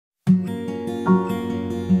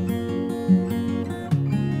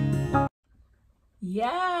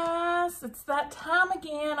guys, it's that time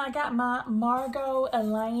again. I got my Margot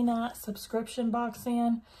Elena subscription box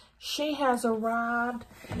in. She has arrived.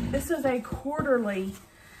 This is a quarterly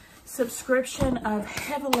subscription of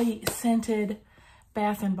heavily scented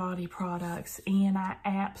bath and body products, and I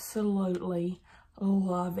absolutely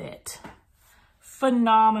love it.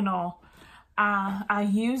 Phenomenal. I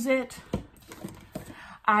use it.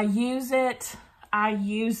 I use it. I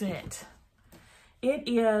use it. It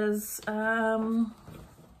is a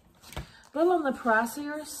little on the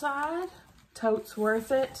pricier side. Totes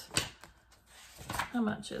worth it. How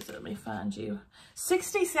much is it? Let me find you.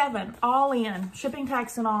 $67 all in, shipping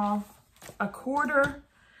tax and all, a quarter.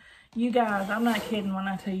 You guys, I'm not kidding when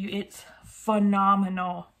I tell you it's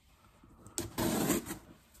phenomenal.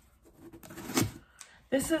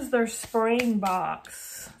 This is their spring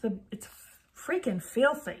box. It's freaking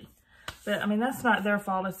filthy, but I mean that's not their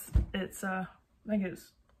fault. It's I think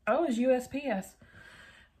it's USPS.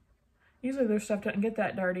 Usually their stuff doesn't get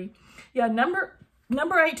that dirty. Yeah, number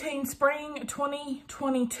 18, spring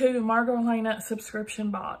 2022 Margot Elena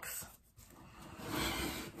subscription box.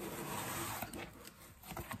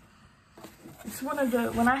 It's one of the,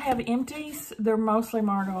 when I have empties, they're mostly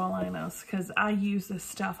Margot Elena's because I use this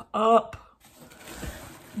stuff up.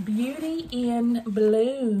 Beauty in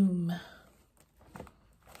Bloom.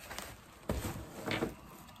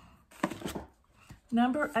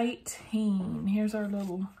 Number 18. Here's our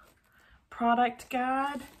little product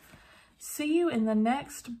guide. See you in the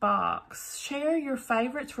next box. Share your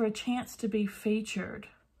favorites for a chance to be featured.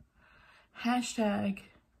 Hashtag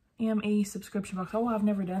ME subscription box. Oh, I've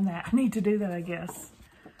never done that. I need to do that, I guess.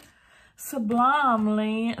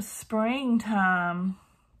 Sublimely springtime.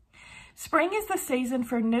 Spring is the season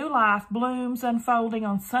for new life, blooms unfolding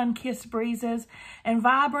on sun-kissed breezes, and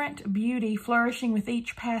vibrant beauty flourishing with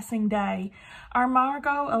each passing day. Our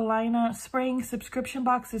Margot Elena spring subscription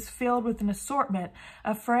box is filled with an assortment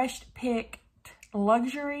of fresh-picked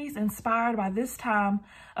luxuries inspired by this time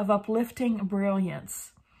of uplifting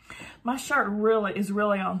brilliance. My shirt is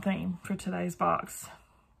really on theme for today's box.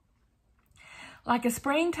 Like a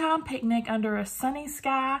springtime picnic under a sunny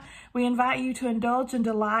sky, we invite you to indulge and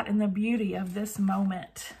delight in the beauty of this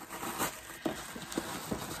moment.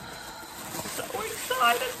 So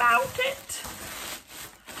excited about it.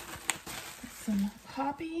 Some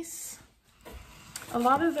poppies. A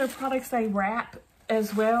lot of their products they wrap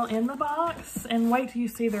as well in the box, and wait till you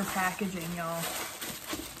see their packaging, y'all.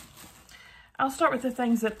 I'll start with the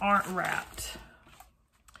things that aren't wrapped.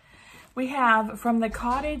 We have from the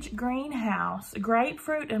Cottage Greenhouse,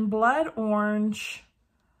 grapefruit and blood orange,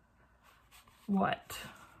 what?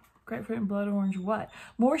 Grapefruit and blood orange what?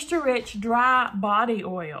 Moisture-rich dry body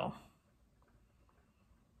oil.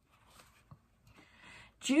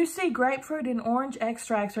 Juicy grapefruit and orange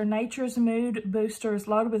extracts are nature's mood boosters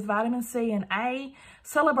loaded with vitamin C and A,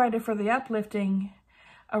 celebrated for the uplifting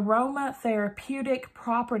aromatherapeutic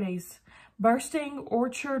properties. Bursting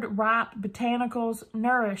orchard ripe botanicals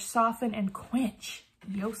nourish, soften, and quench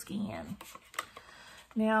your skin.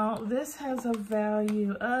 Now, this has a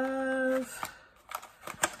value of,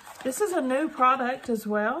 this is a new product as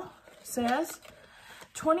well, it says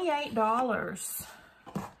 $28.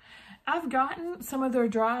 I've gotten some of their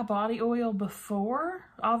dry body oil before,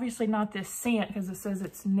 obviously not this scent because it says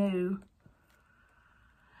it's new.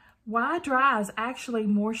 Why Dry is actually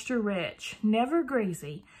moisture rich, never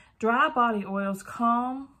greasy. Dry body oils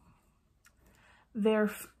claim their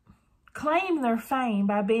fame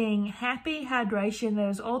by being happy hydration that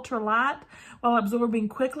is ultra light while absorbing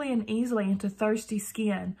quickly and easily into thirsty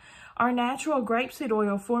skin. Our natural grapeseed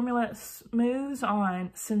oil formula smooths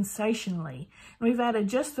on sensationally. And we've added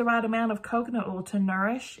just the right amount of coconut oil to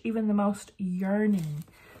nourish even the most yearning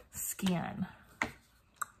skin. Let's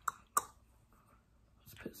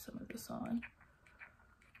put some of this on.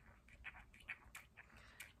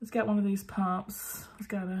 It's got one of these pumps. It's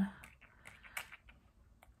got to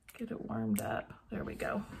get it warmed up. There we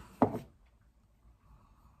go.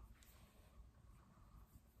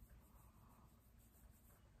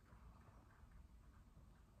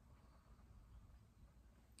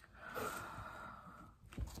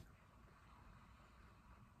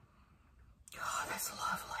 Oh, that's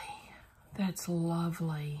lovely. That's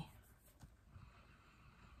lovely.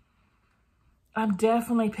 I'm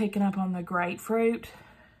definitely picking up on the grapefruit.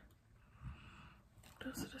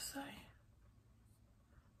 What does it say?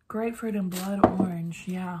 Grapefruit and blood orange,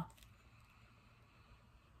 yeah.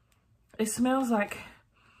 It smells like,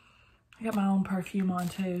 I got my own perfume on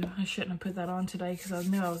too. I shouldn't have put that on today because I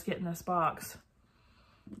knew I was getting this box.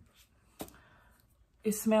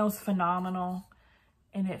 It smells phenomenal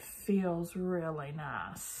and it feels really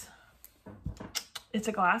nice. It's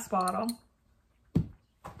a glass bottle.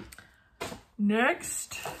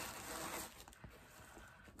 Next,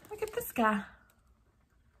 look at this guy.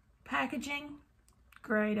 Packaging,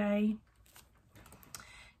 grade A.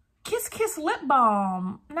 Kiss Kiss Lip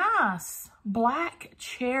Balm, nice. Black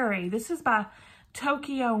Cherry. This is by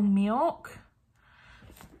Tokyo Milk.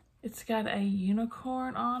 It's got a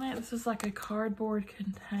unicorn on it. This is like a cardboard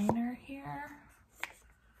container here.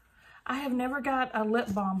 I have never got a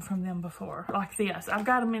lip balm from them before, like this. I've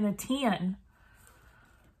got them in a tin,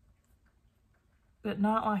 but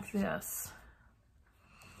not like this.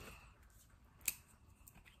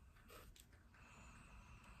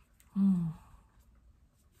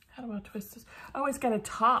 How do I twist this? Oh, it's got a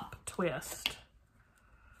top twist.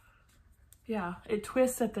 Yeah, it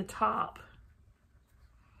twists at the top.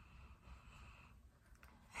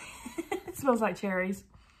 It smells like cherries.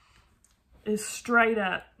 It's straight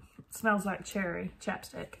up. It smells like cherry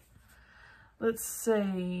chapstick. Let's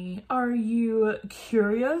see. Are you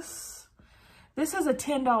curious? This is a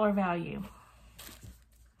 $10 value.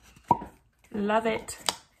 Love it.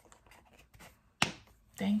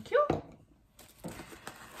 Thank you.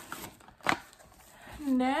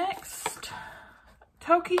 Next,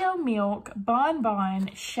 Tokyo Milk Bon Bon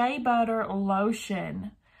Shea Butter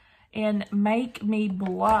Lotion in Make Me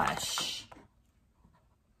Blush.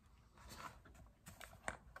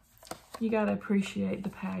 You gotta appreciate the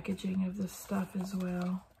packaging of this stuff as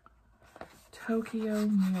well. Tokyo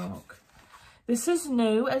Milk. This is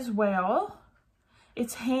new as well.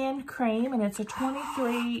 It's hand cream and it's a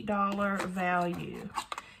 $23 value.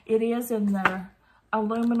 It is in the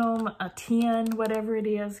aluminum, a tin, whatever it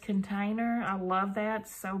is, container. I love that.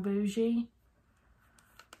 So bougie.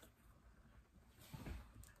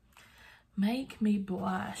 Make Me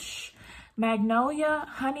Blush. Magnolia,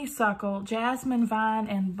 honeysuckle, jasmine vine,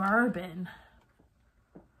 and bourbon.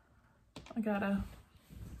 I gotta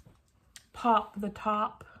pop the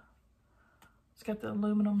top. It's got the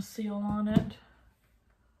aluminum seal on it.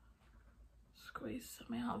 Squeeze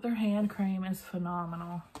some out. Their hand cream is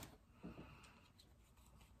phenomenal.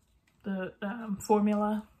 The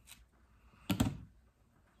formula.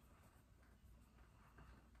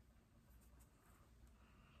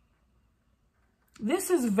 This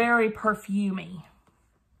is very perfumey.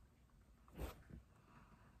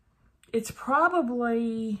 It's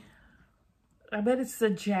probably, I bet it's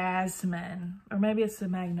the jasmine, or maybe it's the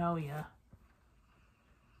magnolia.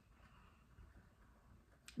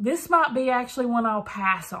 This might be actually one I'll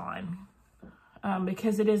pass on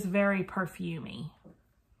because it is very perfumey.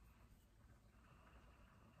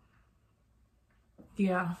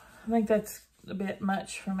 Yeah, I think that's a bit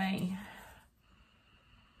much for me.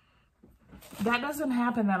 That doesn't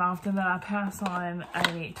happen that often that I pass on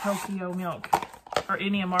a Tokyo Milk or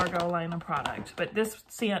any Margot Elena product, but this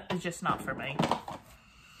scent is just not for me.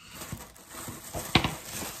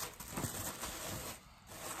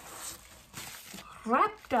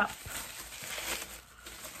 Wrapped Up.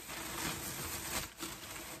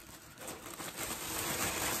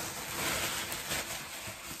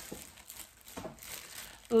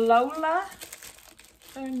 Lola.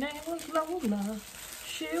 Her name was Lola.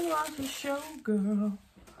 She was a showgirl.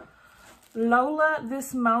 Lola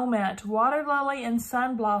This Moment. Water Lily and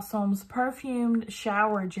Sun Blossoms Perfumed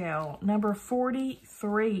Shower Gel. Number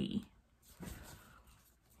 43.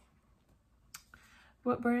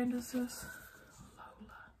 What brand is this?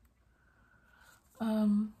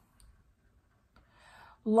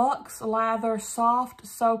 Luxe Lather Soft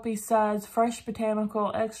Soapy Suds Fresh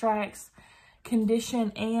Botanical Extracts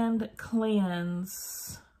Condition and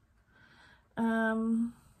Cleanse.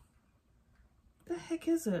 The heck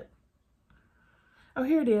is it? Oh,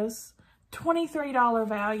 here it is. $23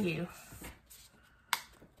 value.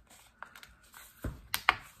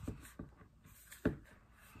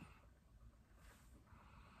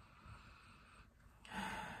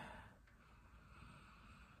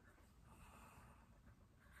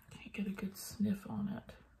 Get a good sniff on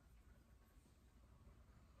it.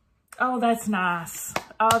 Oh, that's nice.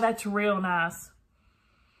 Oh, that's real nice.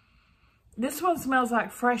 This one smells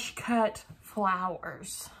like fresh cut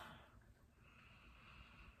flowers.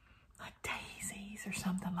 Like daisies or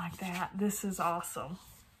something like that. This is awesome.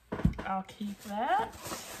 I'll keep that.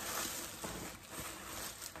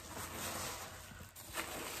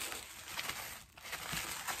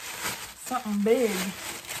 Something big.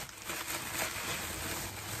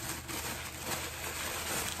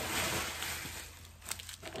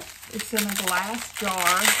 It's in a glass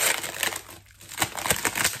jar.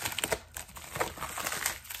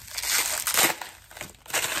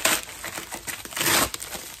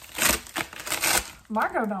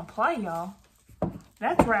 Margot don't play, y'all.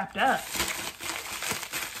 That's wrapped up.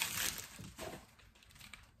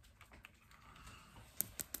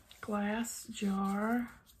 glass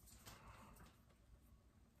jar.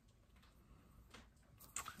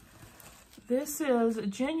 This is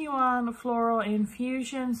Genuine Floral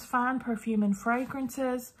Infusions, Fine Perfume and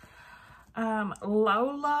Fragrances.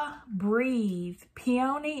 Lola Breathe,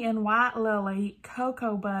 Peony and White Lily,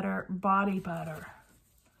 Cocoa Butter, Body Butter.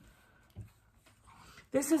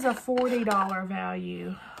 This is a $40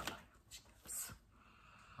 value.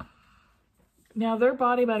 Now, their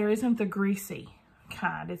body butter isn't the greasy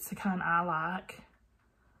kind. It's the kind I like.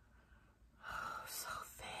 Oh, so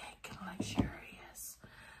thick and luxurious.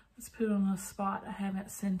 Let's put it on a spot I haven't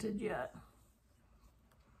scented yet.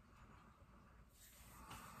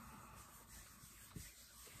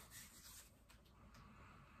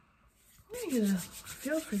 Let me get a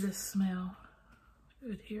feel for this smell.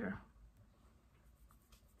 Good here.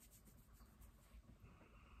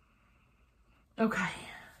 Okay,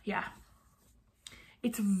 yeah.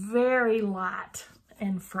 It's very light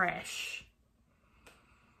and fresh.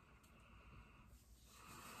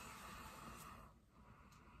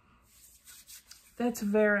 That's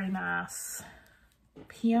very nice.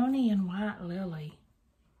 Peony and White Lily.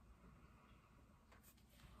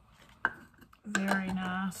 Very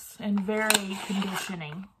nice and very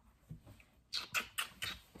conditioning.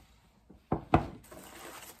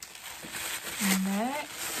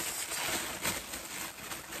 Next,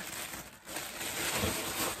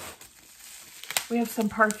 we have some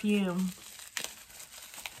perfume.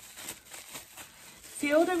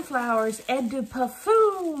 Field and Flowers Eau de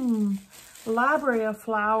Parfum. Library of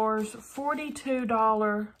Flowers,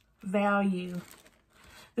 $42 value.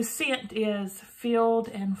 The scent is Field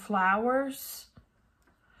and Flowers.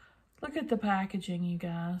 Look at the packaging, you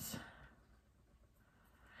guys.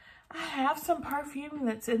 I have some perfume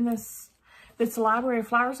that's in this Library of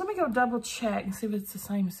Flowers. Let me go double check and see if it's the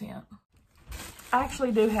same scent. I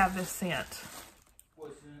actually do have this scent.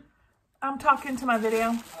 What scent? I'm talking to my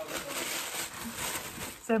video.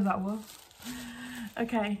 Said that well.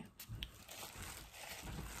 Okay.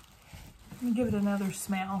 Let me give it another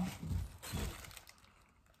smell.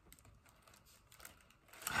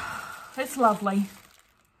 It's lovely.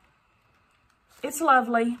 It's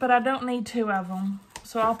lovely, but I don't need two of them.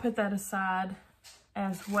 So I'll put that aside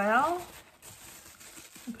as well.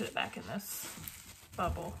 I'll put it back in this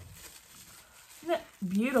bubble. Isn't that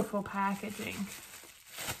beautiful packaging?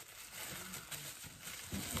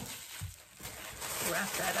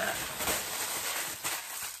 Wrap that up.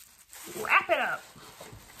 Wrap it up.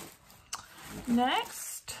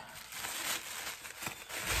 Next,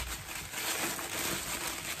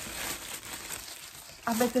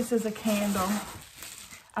 I bet this is a candle.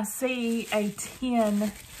 I see a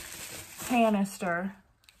tin canister.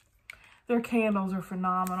 Their candles are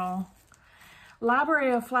phenomenal.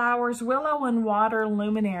 Library of Flowers, Willow and Water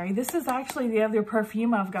Luminary. This is actually the other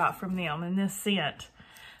perfume I've got from them in this scent.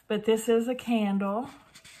 But this is a candle.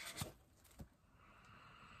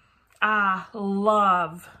 I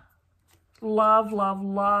love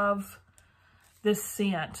this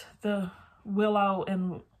scent. The willow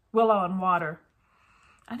and water.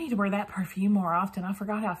 I need to wear that perfume more often. I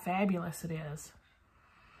forgot how fabulous it is.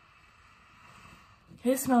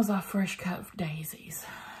 It smells like fresh cut daisies.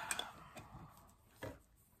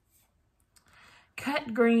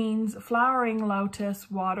 Cut Greens, Flowering Lotus,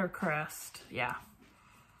 Watercress. Yeah.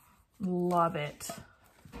 Love it.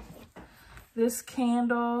 This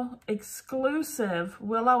candle, exclusive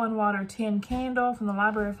Willow and Water tin candle from the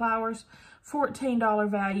Library of Flowers, $14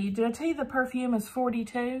 value. Did I tell you the perfume is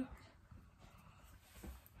 $42?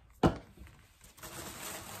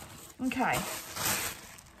 Okay.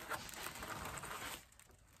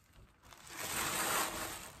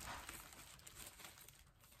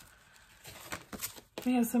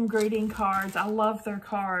 We have some greeting cards. I love their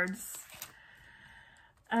cards.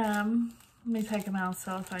 Let me take them out of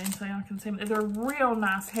cellophane so y'all can see them. They're real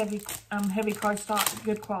nice, heavy cardstock,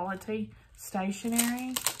 good quality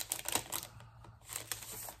stationery.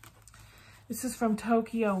 This is from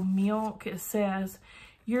Tokyo Milk. It says,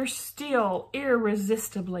 "You're still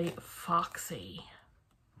irresistibly foxy."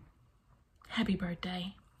 Happy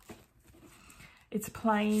birthday. It's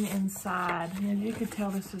plain inside. And you could tell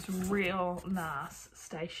this is real nice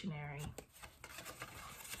stationery.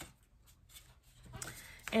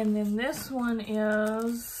 And then this one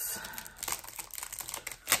is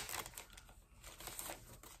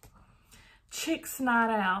Chicks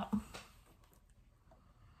Night Out.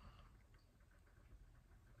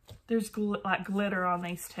 There's like glitter on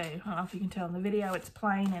these two. I don't know if you can tell in the video. It's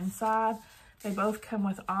plain inside. They both come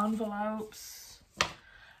with envelopes.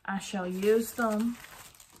 I shall use them.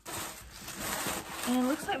 And it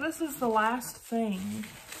looks like this is the last thing.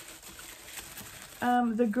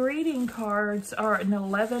 The greeting cards are an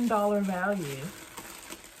 $11 value.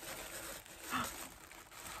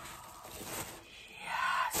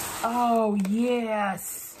 Yes. Oh,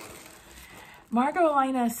 yes. Margot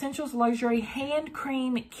Elena Essentials Luxury Hand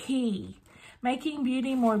Cream Key. Making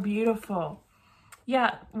beauty more beautiful.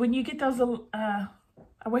 Yeah, when you get those, I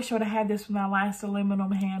wish I would have had this with my last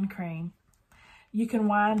aluminum hand cream. You can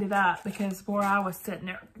wind it up because, boy, I was sitting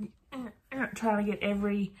there trying to get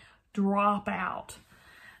every drop out.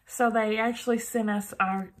 So they actually sent us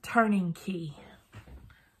our turning key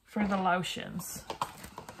for the lotions.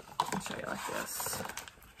 I'll show you like this.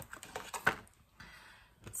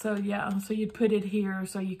 So yeah, so you'd put it here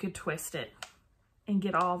so you could twist it and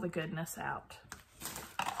get all the goodness out.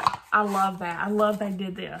 I love that. I love they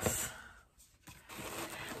did this.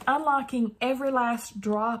 Unlocking every last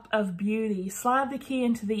drop of beauty. Slide the key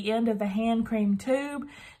into the end of the hand cream tube.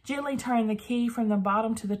 Gently turn the key from the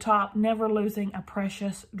bottom to the top, never losing a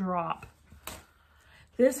precious drop.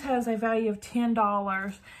 This has a value of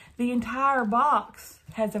 $10. The entire box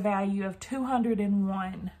has a value of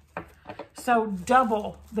 $201. So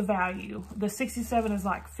double the value. The 67 is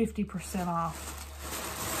like 50% off.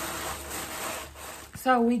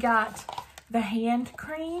 So we got the hand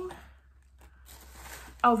cream.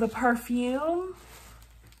 Oh, the perfume,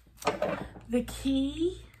 the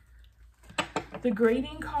key, the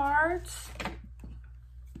greeting cards,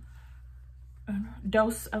 a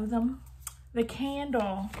dose of them, the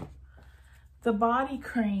candle, the body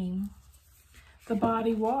cream, the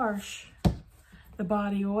body wash, the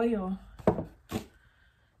body oil,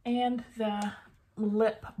 and the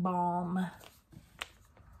lip balm.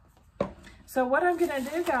 So what I'm going to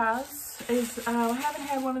do, guys, is I haven't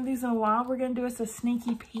had one of these in a while. We're going to do us a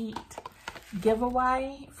Sneaky Pete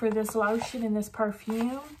giveaway for this lotion and this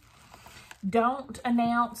perfume. Don't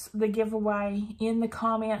announce the giveaway in the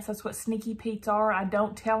comments. That's what Sneaky Petes are. I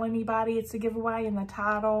don't tell anybody it's a giveaway in the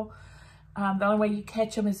title. The only way you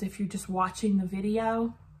catch them is if you're just watching the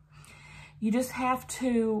video. You just have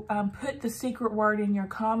to put the secret word in your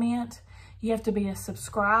comment. You have to be a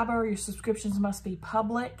subscriber. Your subscriptions must be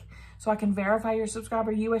public, so I can verify your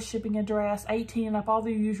subscriber, U.S. shipping address, 18 and up, all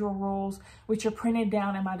the usual rules, which are printed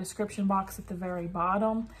down in my description box at the very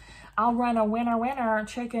bottom. I'll run a winner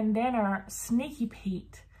chicken dinner Sneaky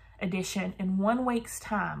Pete edition in 1 week's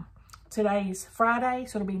time. Today's Friday,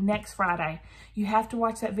 so it'll be next Friday. You have to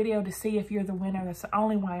watch that video to see if you're the winner. That's the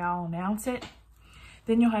only way I'll announce it.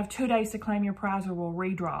 Then you'll have 2 days to claim your prize or we'll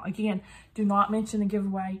redraw. Again, do not mention the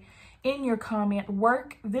giveaway in your comment.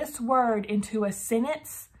 Work this word into a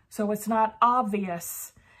sentence so it's not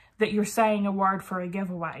obvious that you're saying a word for a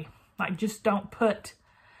giveaway. Like, just don't put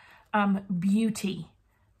beauty.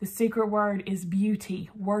 The secret word is beauty.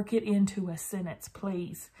 Work it into a sentence,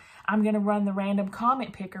 please. I'm going to run the random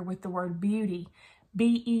comment picker with the word beauty,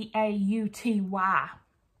 B-E-A-U-T-Y,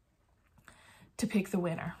 to pick the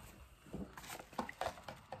winner.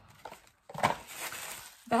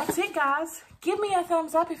 That's it, guys. Give me a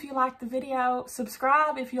thumbs up if you liked the video.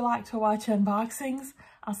 Subscribe if you like to watch unboxings.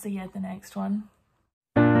 I'll see you at the next one.